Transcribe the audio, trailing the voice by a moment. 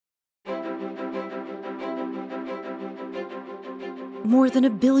More than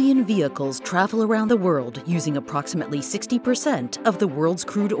 1 billion vehicles travel around the world using approximately 60% of the world's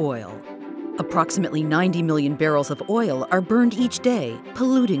crude oil. Approximately 90 million barrels of oil are burned each day,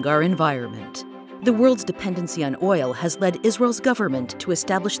 polluting our environment. The world's dependency on oil has led Israel's government to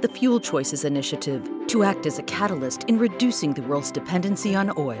establish the Fuel Choices Initiative to act as a catalyst in reducing the world's dependency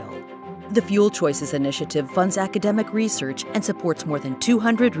on oil. The Fuel Choices Initiative funds academic research and supports more than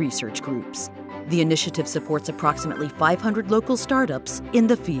 200 research groups. The initiative supports approximately 500 local startups in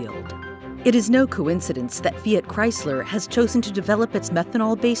the field. It is no coincidence that Fiat Chrysler has chosen to develop its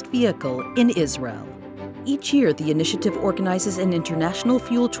methanol-based vehicle in Israel. Each year, the initiative organizes an International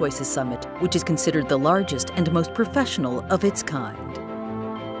Fuel Choices Summit, which is considered the largest and most professional of its kind.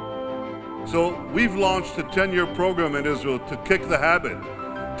 So we've launched a 10-year program in Israel to kick the habit,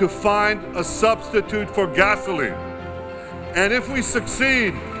 to find a substitute for gasoline. And if we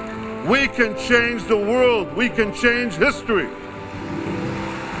succeed, we can change the world, we can change history.